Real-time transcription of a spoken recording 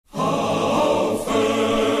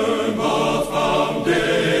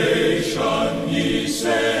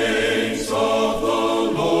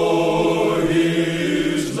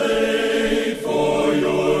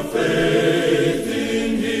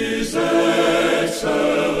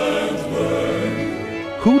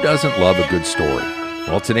Who doesn't love a good story?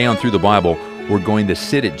 Well, today on Through the Bible, we're going to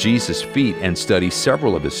sit at Jesus' feet and study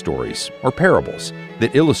several of his stories, or parables,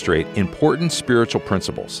 that illustrate important spiritual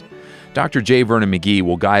principles. Dr. J. Vernon McGee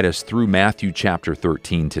will guide us through Matthew chapter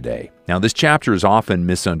 13 today. Now, this chapter is often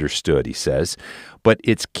misunderstood, he says, but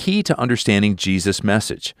it's key to understanding Jesus'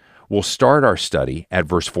 message. We'll start our study at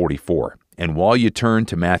verse 44. And while you turn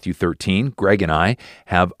to Matthew 13, Greg and I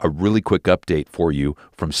have a really quick update for you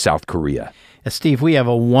from South Korea. Steve, we have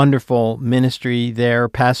a wonderful ministry there.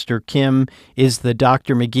 Pastor Kim is the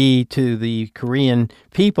Dr. McGee to the Korean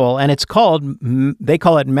people, and they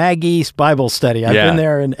call it McGee's Bible Study. I've been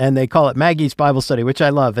there, and they call it McGee's Bible Study, which I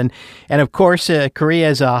love. And of course,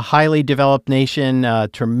 Korea is a highly developed nation,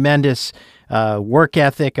 tremendous work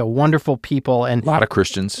ethic, a wonderful people. And a lot of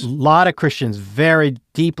Christians, very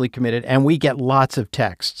deeply committed, and we get lots of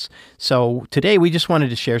texts. So today, we just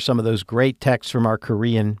wanted to share some of those great texts from our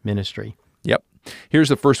Korean ministry. Yep. Here's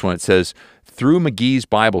the first one. It says, "Through McGee's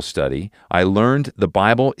Bible Study, I learned the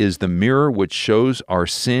Bible is the mirror which shows our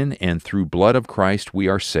sin, and through blood of Christ we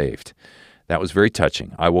are saved." That was very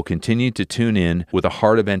touching. I will continue to tune in with a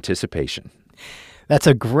heart of anticipation. That's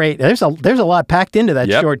a great. There's a lot packed into that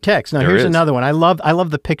short text. Now here's another one. I love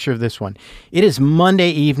the picture of this one. It is Monday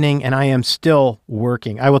evening, and I am still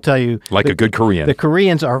working. I will tell you, like a good Korean. The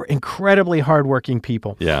Koreans are incredibly hardworking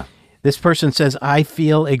people. Yeah. This person says, "I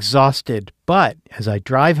feel exhausted, but as I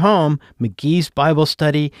drive home, McGee's Bible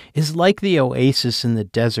Study is like the oasis in the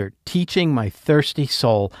desert, teaching my thirsty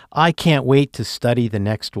soul. I can't wait to study the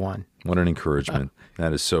next one." What an encouragement.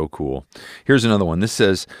 That is so cool. Here's another one. This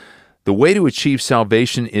says, "The way to achieve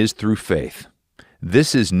salvation is through faith.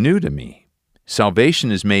 This is new to me.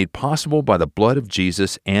 Salvation is made possible by the blood of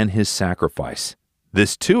Jesus and his sacrifice.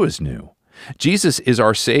 This too is new. Jesus is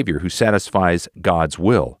our Savior who satisfies God's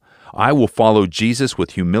will. I will follow Jesus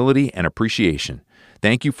with humility and appreciation.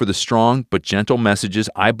 Thank you for the strong but gentle messages.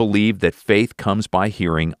 I believe that faith comes by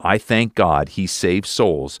hearing. I thank God he saves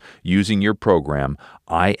souls using your program.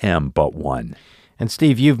 I am but one." And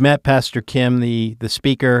Steve, you've met Pastor Kim, the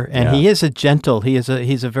speaker, and he's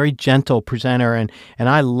a very gentle presenter, and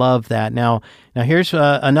I love that. Now here's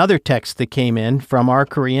another text that came in from our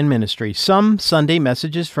Korean ministry. "Some Sunday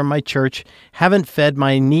messages from my church haven't fed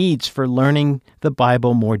my needs for learning the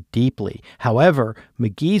Bible more deeply. However,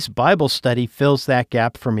 McGee's Bible Study fills that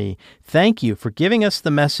gap for me. Thank you for giving us the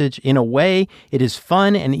message in a way it is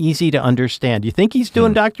fun and easy to understand." You think he's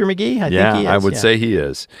doing Dr. McGee? I think he is. I would say he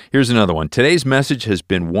is. Here's another one. "Today's message has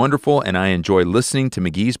been wonderful, and I enjoy listening to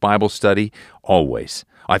McGee's Bible Study always.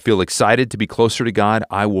 I feel excited to be closer to God.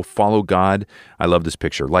 I will follow God." I love this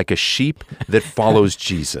picture. "Like a sheep that follows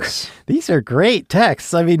Jesus." These are great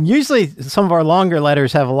texts. I mean, usually some of our longer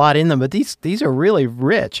letters have a lot in them, but these are really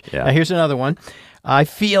rich. Yeah. Now, here's another one. "I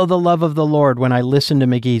feel the love of the Lord when I listen to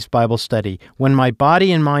McGee's Bible Study. When my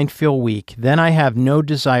body and mind feel weak, then I have no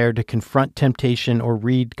desire to confront temptation or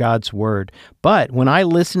read God's Word. But when I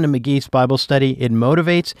listen to McGee's Bible Study, it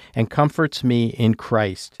motivates and comforts me in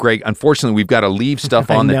Christ." Greg, unfortunately, we've got to leave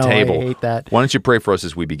stuff on the table. I hate that. Why don't you pray for us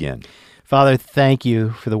as we begin? Father, thank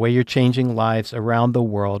you for the way you're changing lives around the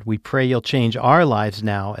world. We pray you'll change our lives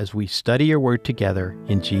now as we study your Word together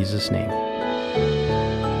in Jesus' name.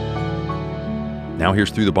 Now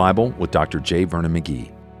here's Through the Bible with Dr. J. Vernon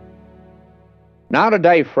McGee. Now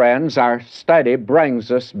today, friends, our study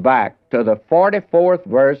brings us back to the 44th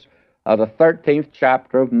verse of the 13th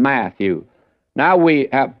chapter of Matthew. Now we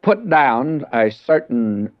have put down a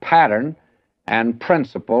certain pattern and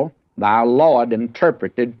principle. Our Lord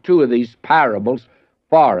interpreted two of these parables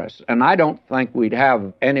for us, and I don't think we'd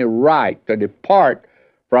have any right to depart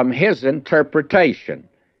from his interpretation.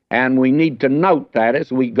 And we need to note that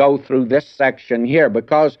as we go through this section here,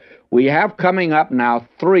 because we have coming up now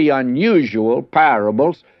three unusual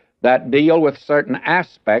parables that deal with certain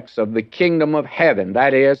aspects of the kingdom of heaven,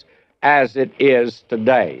 that is, as it is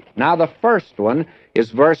today. Now, the first one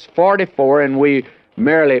is verse 44, and we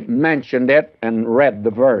merely mentioned it and read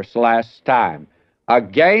the verse last time.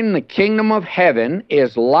 "Again, the kingdom of heaven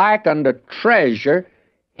is like unto treasure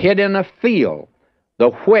hid in a field, the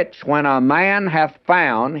which when a man hath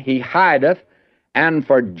found, he hideth, and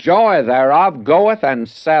for joy thereof goeth and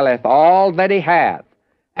selleth all that he hath,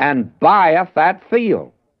 and buyeth that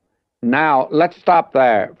field." Now, let's stop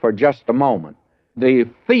there for just a moment. The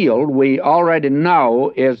field, we already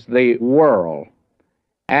know, is the world.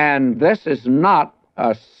 And this is not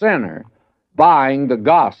a sinner buying the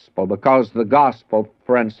gospel, because the gospel,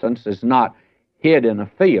 for instance, is not hid in a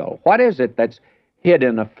field. What is it that's hid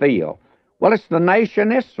in a field? Well, it's the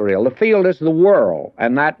nation Israel. The field is the world,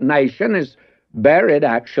 and that nation is buried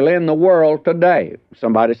actually in the world today.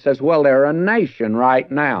 Somebody says, well, they're a nation right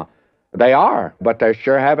now. They are, but they're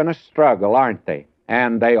sure having a struggle, aren't they?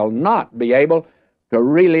 And they'll not be able to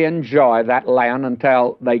really enjoy that land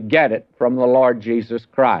until they get it from the Lord Jesus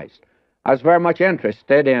Christ. I was very much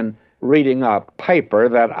interested in reading a paper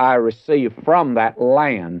that I received from that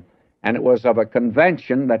land, and it was of a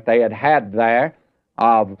convention that they had there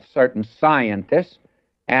of certain scientists.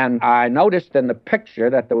 And I noticed in the picture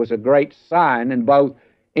that there was a great sign in both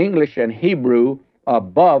English and Hebrew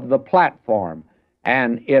above the platform,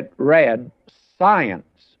 and it read,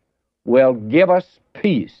 "Science will give us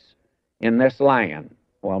peace in this land."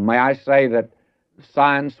 Well, may I say that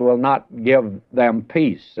science will not give them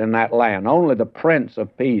peace in that land. Only the Prince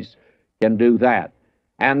of Peace can do that.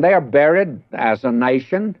 And they are buried as a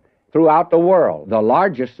nation throughout the world. The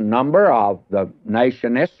largest number of the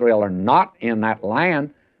nation Israel are not in that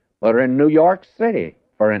land, but are in New York City,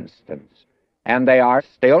 for instance. And they are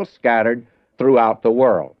still scattered throughout the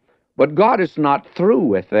world. But God is not through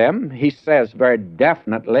with them. He says very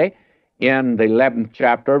definitely in the 11th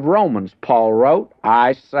chapter of Romans, Paul wrote,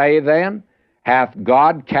 "I say then, hath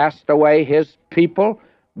God cast away his people?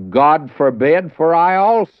 God forbid, for I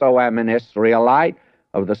also am an Israelite,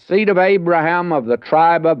 of the seed of Abraham, of the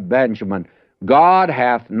tribe of Benjamin. God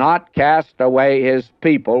hath not cast away his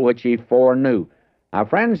people which he foreknew." Now,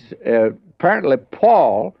 friends, apparently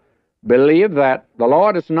Paul believed that the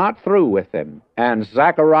Lord is not through with him. And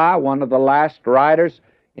Zechariah, one of the last writers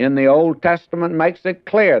in the Old Testament, makes it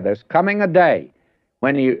clear there's coming a day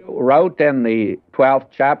when he wrote in the 12th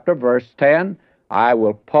chapter, verse 10, "I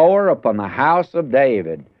will pour upon the house of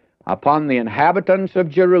David, upon the inhabitants of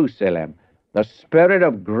Jerusalem, the spirit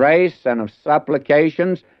of grace and of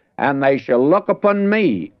supplications, and they shall look upon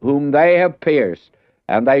me, whom they have pierced,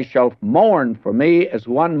 and they shall mourn for me as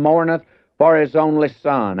one mourneth for his only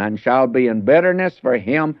son, and shall be in bitterness for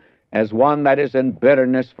him as one that is in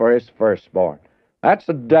bitterness for his firstborn." That's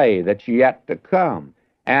a day that's yet to come.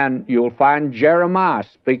 And you'll find Jeremiah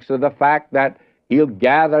speaks of the fact that he'll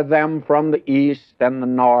gather them from the east and the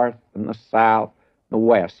north and the south, the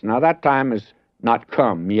west. Now, that time has not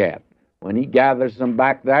come yet. When he gathers them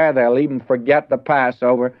back there, they'll even forget the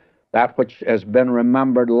Passover, that which has been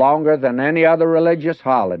remembered longer than any other religious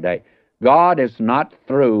holiday. God is not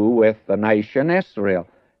through with the nation Israel.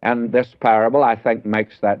 And this parable, I think,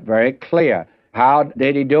 makes that very clear. How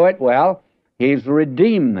did he do it? Well, he's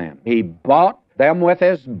redeemed them. He bought them with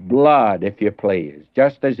his blood, if you please,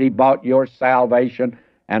 just as he bought your salvation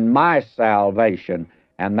and my salvation.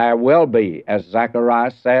 And there will be, as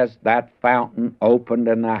Zechariah says, that fountain opened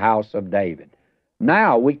in the house of David.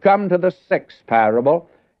 Now we come to the sixth parable,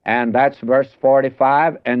 and that's verse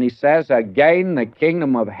 45, and he says, "Again the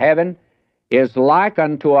kingdom of heaven is like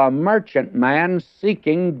unto a merchant man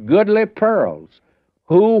seeking goodly pearls,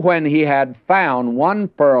 who, when he had found one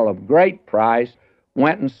pearl of great price,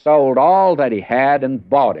 went and sold all that he had and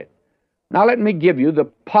bought it." Now let me give you the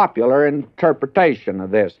popular interpretation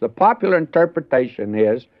of this. The popular interpretation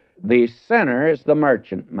is the sinner is the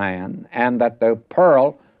merchant man, and that the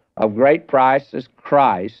pearl of great price is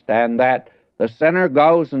Christ, and that the sinner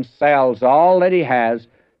goes and sells all that he has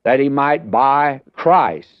that he might buy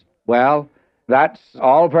Christ. Well, that's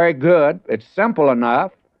all very good. It's simple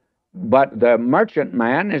enough, but the merchant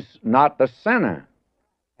man is not the sinner,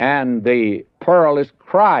 and the pearl is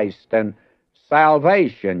Christ and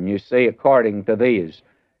salvation, you see, according to these.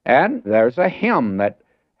 And there's a hymn that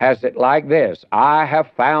has it like this: "I have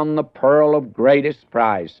found the pearl of greatest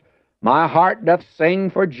price. My heart doth sing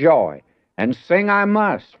for joy, and sing I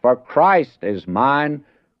must, for Christ is mine.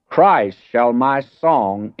 Christ shall my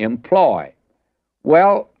song employ."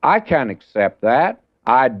 Well, I can't accept that.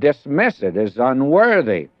 I dismiss it as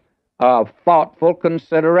unworthy of thoughtful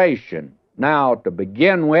consideration. Now, to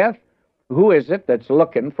begin with, who is it that's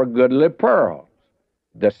looking for goodly pearls?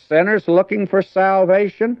 The sinner's looking for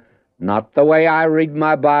salvation? Not the way I read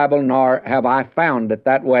my Bible, nor have I found it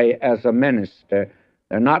that way as a minister.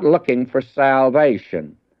 They're not looking for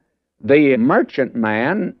salvation. The merchant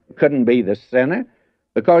man couldn't be the sinner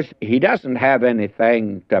because he doesn't have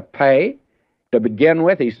anything to pay. To begin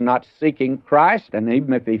with, he's not seeking Christ, and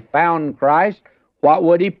even if he found Christ, what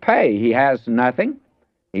would he pay? He has nothing.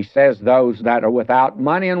 He says, "Those that are without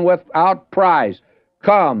money and without prize,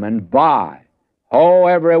 come and buy. Ho,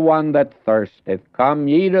 every one that thirsteth, come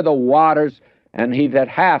ye to the waters, and he that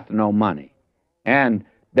hath no money." And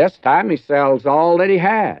this time he sells all that he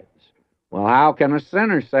has. Well, how can a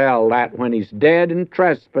sinner sell that when he's dead in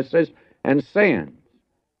trespasses and sins?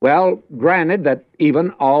 Well, granted that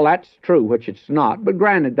even all that's true, which it's not, but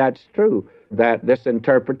granted that's true, that this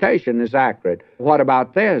interpretation is accurate. What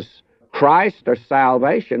about this? Christ or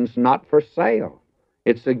salvation's not for sale.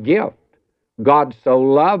 It's a gift. God so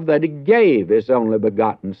loved that He gave His only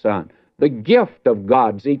begotten Son. The gift of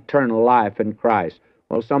God's eternal life in Christ.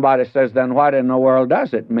 Well, somebody says, then what in the world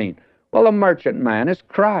does it mean? Well, a merchantman is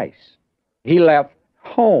Christ. He left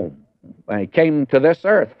home. He came to this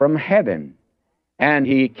earth from heaven. And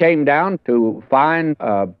He came down to find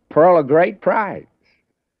a pearl of great price.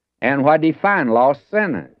 And what did He find? Lost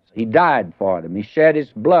sinners. He died for them. He shed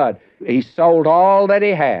His blood. He sold all that He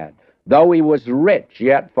had. Though He was rich,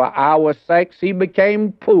 yet for our sakes He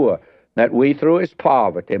became poor, that we through His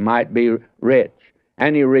poverty might be rich.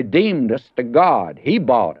 And He redeemed us to God. He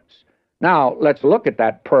bought us. Now, let's look at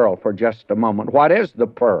that pearl for just a moment. What is the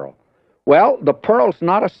pearl? Well, the pearl's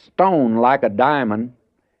not a stone like a diamond.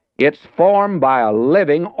 It's formed by a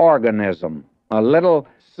living organism, a little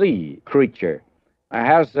sea creature. It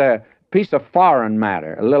has a piece of foreign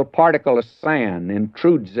matter, a little particle of sand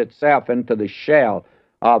intrudes itself into the shell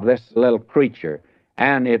of this little creature,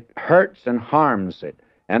 and it hurts and harms it.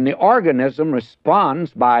 And the organism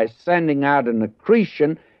responds by sending out an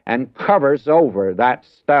accretion and covers over that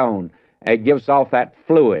stone. It gives off that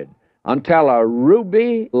fluid until a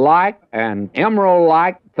ruby-like and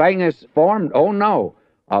emerald-like thing is formed. Oh, no,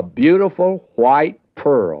 a beautiful white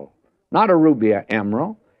pearl, not a ruby or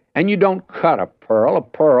emerald. And you don't cut a pearl. A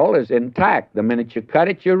pearl is intact. The minute you cut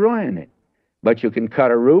it, you ruin it. But you can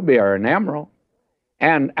cut a ruby or an emerald.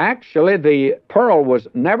 And actually, the pearl was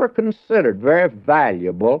never considered very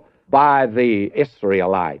valuable by the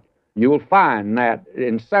Israelite. You will find that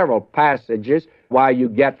in several passages why you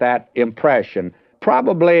get that impression.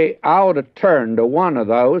 Probably I ought to turn to one of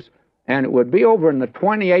those, and it would be over in the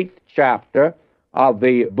 28th chapter of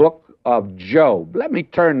the book of Job. Let me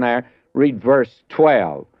turn there, read verse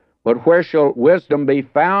 12. But where shall wisdom be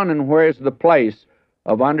found, and where is the place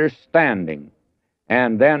of understanding?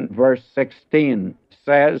 And then verse 16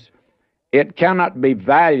 says, it cannot be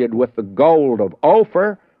valued with the gold of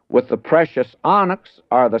Ophir, with the precious onyx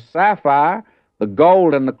or the sapphire. The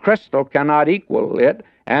gold and the crystal cannot equal it,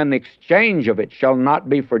 and the exchange of it shall not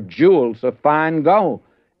be for jewels of fine gold.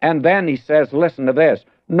 And then he says, listen to this,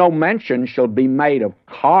 no mention shall be made of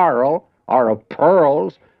coral or of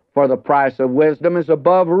pearls, for the price of wisdom is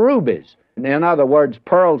above rubies. In other words,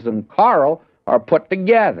 pearls and coral are put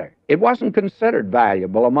together. It wasn't considered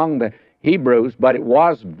valuable among the Hebrews, but it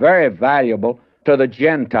was very valuable to the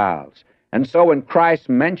Gentiles. And so when Christ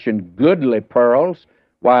mentioned goodly pearls,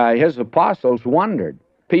 why, His apostles wondered.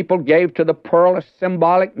 People gave to the pearl a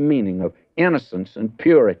symbolic meaning of innocence and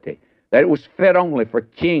purity, that it was fit only for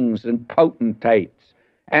kings and potentates.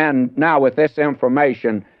 And now with this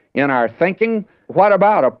information in our thinking, what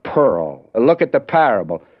about a pearl? Look at the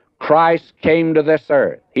parable. Christ came to this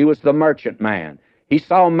earth. He was the merchant man. He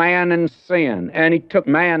saw man in sin, and He took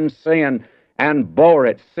man's sin and bore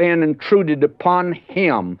it. Sin intruded upon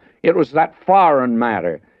Him. It was that foreign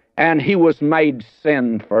matter, and He was made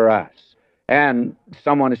sin for us. And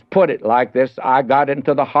someone has put it like this, I got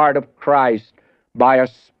into the heart of Christ by a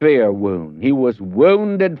spear wound. He was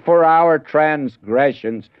wounded for our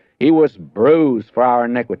transgressions. He was bruised for our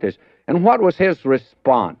iniquities. And what was His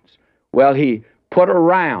response? Well, He put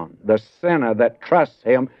around the sinner that trusts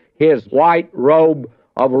Him His white robe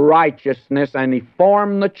of righteousness, and He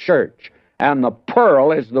formed the church. And the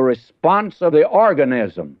pearl is the response of the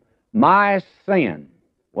organism. My sin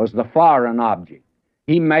was the foreign object.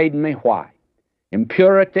 He made me white.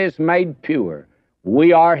 Impurities made pure.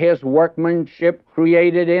 We are His workmanship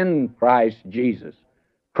created in Christ Jesus.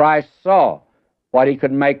 Christ saw what He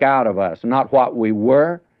could make out of us, not what we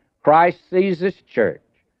were. Christ sees His church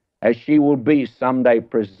as she will be someday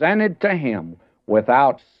presented to Him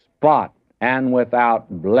without spot and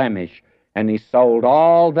without blemish. And He sold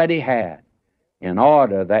all that He had in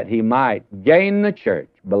order that He might gain the church.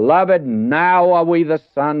 Beloved, now are we the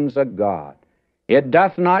sons of God. It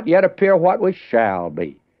doth not yet appear what we shall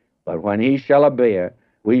be, but when He shall appear,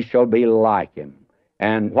 we shall be like Him.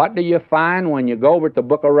 And what do you find when you go over to the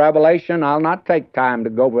book of Revelation? I'll not take time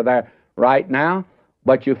to go over there right now,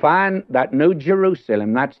 but you find that New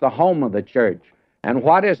Jerusalem, that's the home of the church. And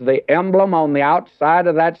what is the emblem on the outside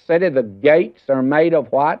of that city? The gates are made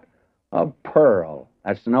of what? Of pearl.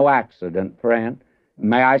 That's no accident, friend.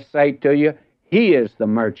 May I say to you, He is the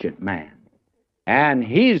merchant man. And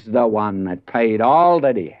He's the one that paid all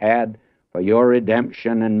that He had for your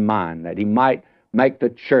redemption and mine, that He might make the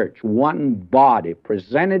church one body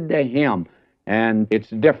presented to Him. And it's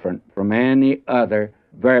different from any other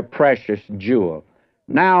very precious jewel.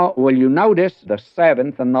 Now, will you notice the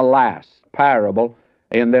seventh and the last parable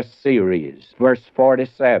in this series, verse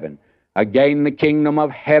 47. Again, the kingdom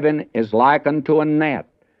of heaven is like unto a net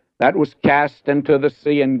that was cast into the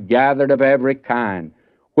sea and gathered of every kind,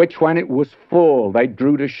 which when it was full they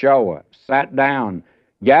drew to shore, sat down,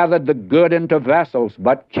 gathered the good into vessels,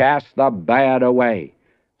 but cast the bad away.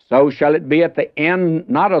 So shall it be at the end,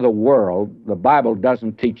 not of the world. The Bible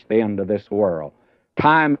doesn't teach the end of this world.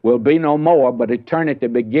 Time will be no more, but eternity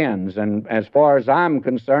begins. And as far as I'm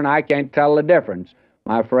concerned, I can't tell the difference.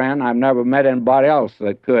 My friend, I've never met anybody else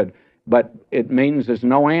that could. But it means there's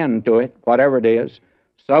no end to it, whatever it is.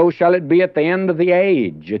 So shall it be at the end of the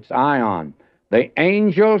age. It's Ion. The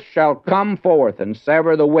angels shall come forth and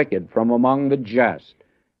sever the wicked from among the just.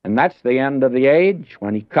 And that's the end of the age,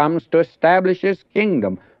 when he comes to establish his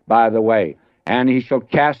kingdom, by the way. And he shall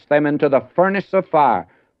cast them into the furnace of fire.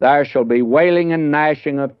 There shall be wailing and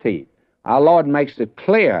gnashing of teeth. Our Lord makes it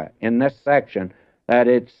clear in this section that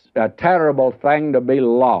it's a terrible thing to be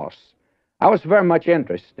lost. I was very much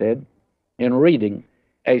interested in reading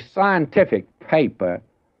a scientific paper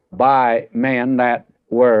by men that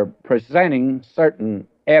were presenting certain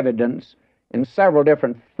evidence in several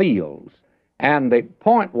different fields. And the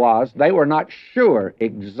point was they were not sure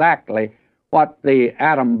exactly what the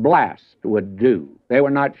atom blast would do. They were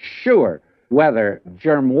not sure whether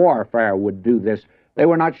germ warfare would do this. They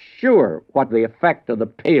were not sure what the effect of the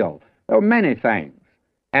pill. There were many things.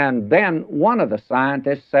 And then one of the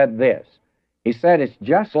scientists said this. He said, it's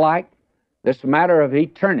just like this matter of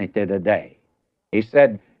eternity today. He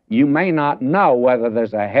said, you may not know whether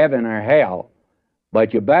there's a heaven or hell,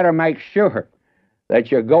 but you better make sure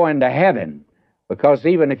that you're going to heaven, because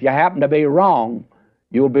even if you happen to be wrong,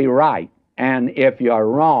 you'll be right. And if you're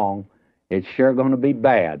wrong, it's sure going to be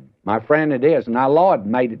bad. My friend, it is. And our Lord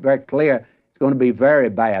made it very clear it's going to be very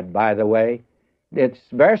bad, by the way. It's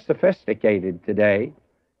very sophisticated today.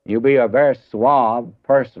 You'll be a very suave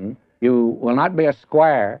person. You will not be a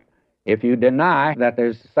square if you deny that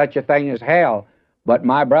there's such a thing as hell. But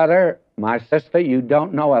my brother, my sister, you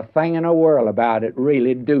don't know a thing in the world about it,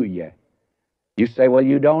 really, do you? You say, well,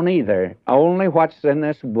 you don't either. Only what's in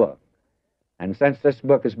this book. And since this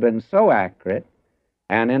book has been so accurate,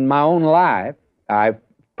 and in my own life I've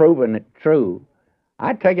proven it true,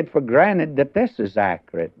 I take it for granted that this is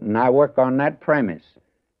accurate, and I work on that premise.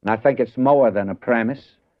 And I think it's more than a premise.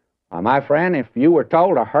 My friend, if you were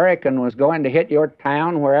told a hurricane was going to hit your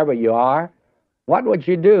town wherever you are, what would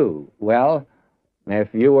you do? Well, if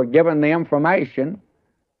you were given the information,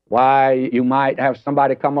 why, you might have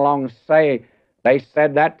somebody come along and say, they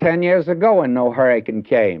said that 10 years ago and no hurricane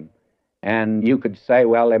came. And you could say,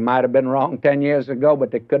 well, they might have been wrong 10 years ago,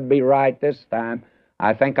 but they could be right this time.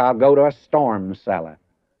 I think I'll go to a storm cellar.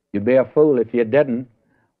 You'd be a fool if you didn't.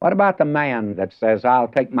 What about the man that says, I'll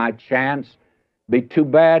take my chance? Be too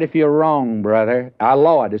bad if you're wrong, brother. Our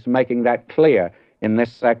Lord is making that clear in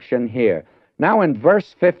this section here. Now in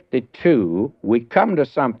verse 52, we come to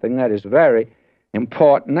something that is very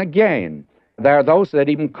important again. There are those that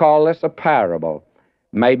even call this a parable.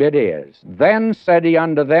 Maybe it is. Then said he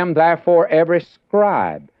unto them, therefore every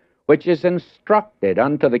scribe which is instructed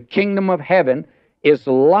unto the kingdom of heaven is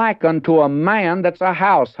like unto a man that's a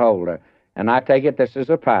householder. And I take it this is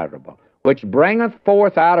a parable, which bringeth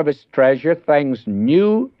forth out of his treasure things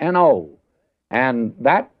new and old. And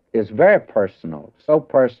that is very personal, so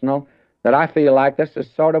personal that I feel like this is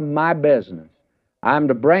sort of my business. I'm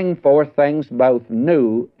to bring forth things both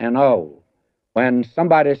new and old. When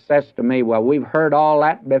somebody says to me, well, we've heard all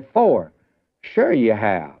that before. Sure you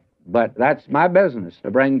have, but that's my business,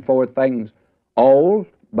 to bring forth things old,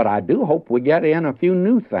 but I do hope we get in a few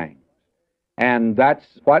new things. And that's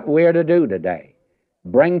what we're to do today.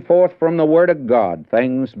 Bring forth from the Word of God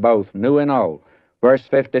things both new and old. Verse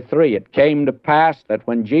 53, it came to pass that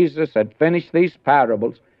when Jesus had finished these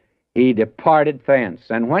parables, he departed thence.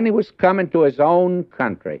 And when he was come into his own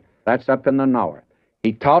country, that's up in the north,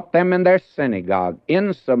 he taught them in their synagogue,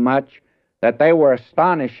 insomuch that they were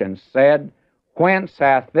astonished and said, whence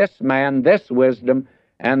hath this man this wisdom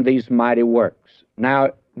and these mighty works?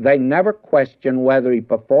 Now, they never questioned whether he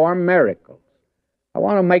performed miracles. I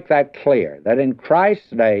want to make that clear, that in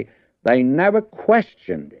Christ's day, they never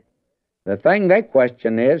questioned it. The thing they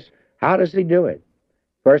question is, how does he do it?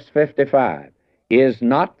 Verse 55, is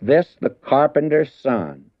not this the carpenter's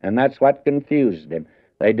son? And that's what confused him.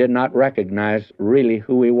 They did not recognize really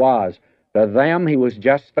who he was. To them, he was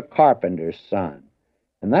just the carpenter's son.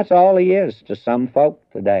 And that's all he is to some folk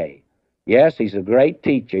today. Yes, he's a great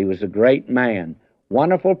teacher. He was a great man,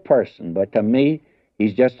 wonderful person. But to me,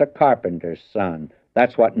 he's just a carpenter's son.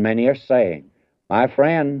 That's what many are saying. My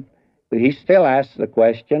friend, he still asks the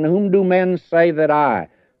question, whom do men say that I,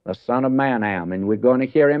 the Son of Man, am? And we're going to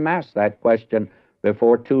hear him ask that question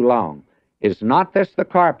before too long. Is not this the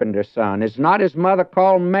carpenter's son? Is not his mother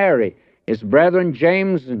called Mary? His brethren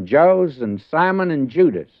James and Joses and Simon and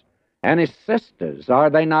Judas? And his sisters, are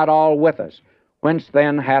they not all with us? Whence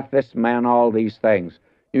then hath this man all these things?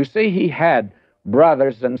 You see, he had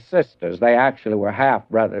brothers and sisters. They actually were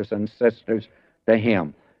half-brothers and sisters to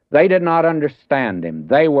him. They did not understand him.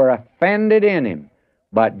 They were offended in him.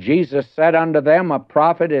 But Jesus said unto them, a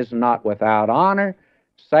prophet is not without honor,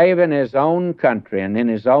 save in his own country and in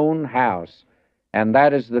his own house. And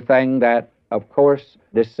that is the thing that, of course,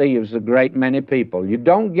 deceives a great many people. You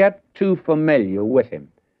don't get too familiar with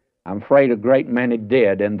him. I'm afraid a great many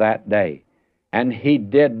did in that day. And he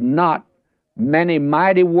did not many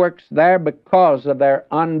mighty works there because of their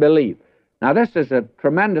unbelief. Now, this is a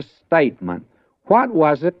tremendous statement. What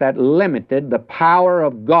was it that limited the power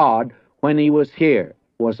of God when he was here?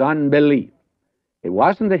 It was unbelief. It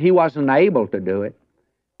wasn't that he wasn't able to do it.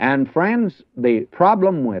 And friends, the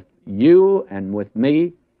problem with you and with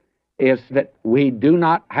me is that we do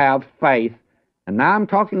not have faith. And now I'm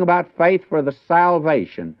talking about faith for the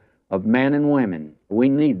salvation of men and women. We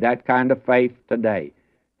need that kind of faith today,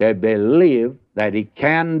 to believe that he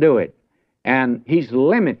can do it. And he's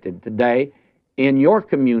limited today in your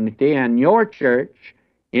community and your church,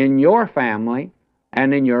 in your family,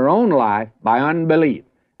 and in your own life by unbelief.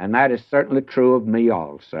 And that is certainly true of me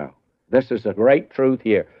also. This is a great truth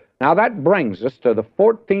here. Now that brings us to the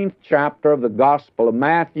 14th chapter of the Gospel of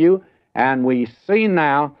Matthew, and we see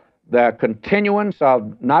now the continuance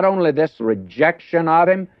of not only this rejection of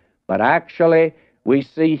him, but actually we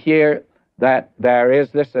see here that there is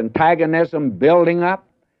this antagonism building up,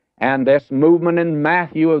 and this movement in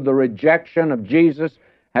Matthew of the rejection of Jesus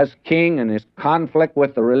as king and his conflict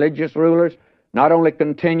with the religious rulers not only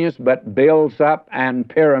continues but builds up and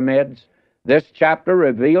pyramids. This chapter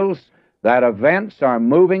reveals that events are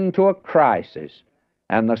moving to a crisis,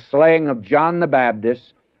 and the slaying of John the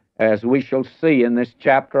Baptist, as we shall see in this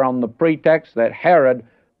chapter, on the pretext that Herod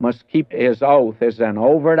must keep his oath, is an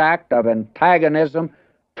overt act of antagonism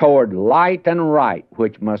toward light and right,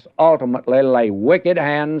 which must ultimately lay wicked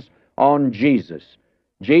hands on Jesus.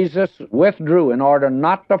 Jesus withdrew in order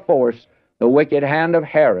not to force the wicked hand of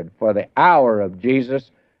Herod, for the hour of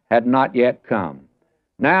Jesus had not yet come.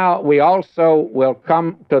 Now we also will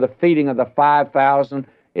come to the feeding of the 5,000.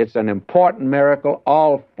 It's an important miracle.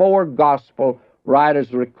 All four gospel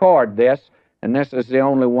writers record this, and this is the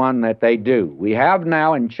only one that they do. We have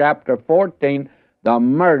now in chapter 14 the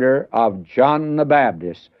murder of John the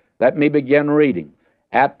Baptist. Let me begin reading.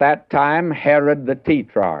 At that time Herod the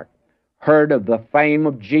Tetrarch heard of the fame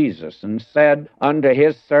of Jesus, and said unto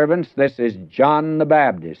his servants, This is John the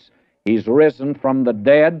Baptist. He's risen from the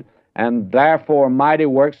dead, and therefore mighty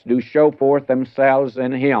works do show forth themselves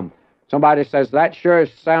in him. Somebody says, that sure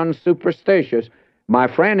sounds superstitious. My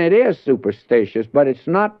friend, it is superstitious, but it's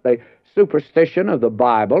not the superstition of the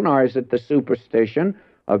Bible, nor is it the superstition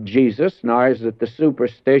of Jesus, nor is it the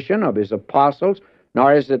superstition of his apostles,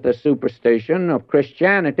 nor is it the superstition of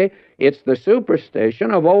Christianity. It's the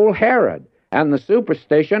superstition of old Herod, and the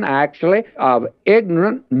superstition actually of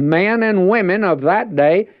ignorant men and women of that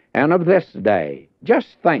day and of this day. Just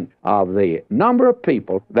think of the number of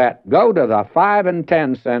people that go to the 5 and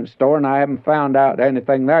 10 cent store, and I haven't found out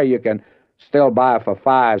anything there you can still buy for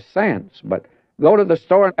 5 cents, but go to the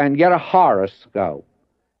store and get a horoscope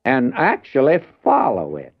and actually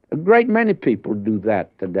follow it. A great many people do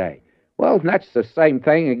that today. Well, that's the same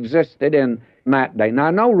thing existed in that day.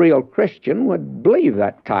 Now, no real Christian would believe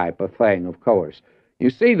that type of thing, of course.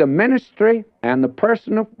 You see, the ministry and the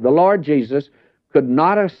person of the Lord Jesus could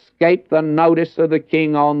not escape the notice of the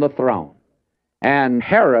king on the throne. And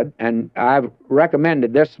Herod, and I've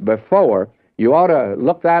recommended this before, you ought to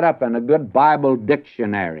look that up in a good Bible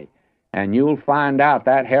dictionary, and you'll find out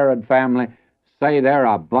that Herod family say they're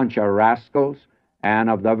a bunch of rascals, and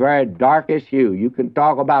of the very darkest hue. You can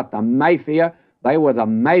talk about the mafia. They were the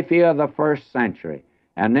mafia of the first century.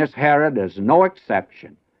 And this Herod is no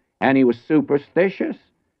exception. And he was superstitious.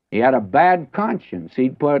 He had a bad conscience.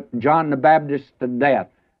 He'd put John the Baptist to death.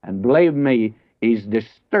 And believe me, he's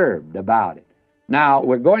disturbed about it. Now,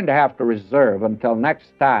 we're going to have to reserve until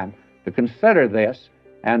next time to consider this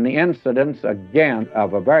and the incidents, again,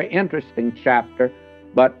 of a very interesting chapter,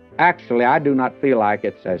 but actually, I do not feel like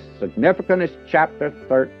it's as significant as chapter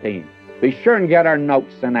 13. Be sure and get our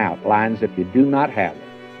notes and outlines if you do not have it.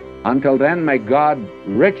 Until then, may God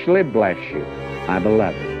richly bless you, my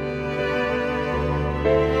beloved.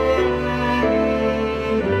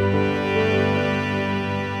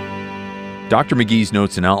 Dr. McGee's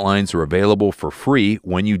notes and outlines are available for free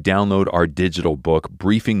when you download our digital book,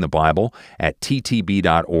 Briefing the Bible, at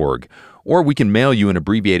ttb.org. or we can mail you an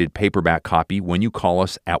abbreviated paperback copy when you call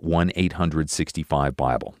us at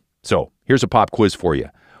 1-800-65-BIBLE. So, here's a pop quiz for you.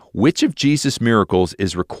 Which of Jesus' miracles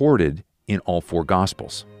is recorded in all 4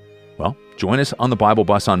 Gospels? Well, join us on the Bible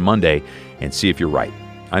Bus on Monday and see if you're right.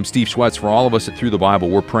 I'm Steve Schwetz. For all of us at Thru the Bible,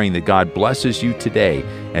 we're praying that God blesses you today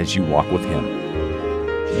as you walk with Him.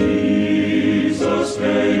 Jesus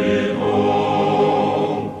made it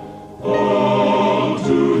all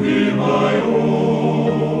to Him I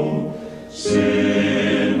owe.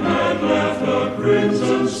 Sin had left a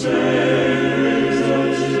crimson stain,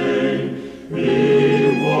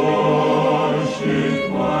 He washed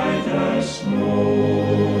it white as snow.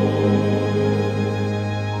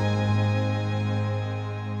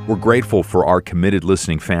 We're grateful for our committed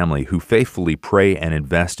listening family who faithfully pray and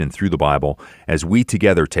invest in Thru the Bible as we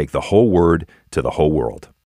together take the whole Word to the whole world.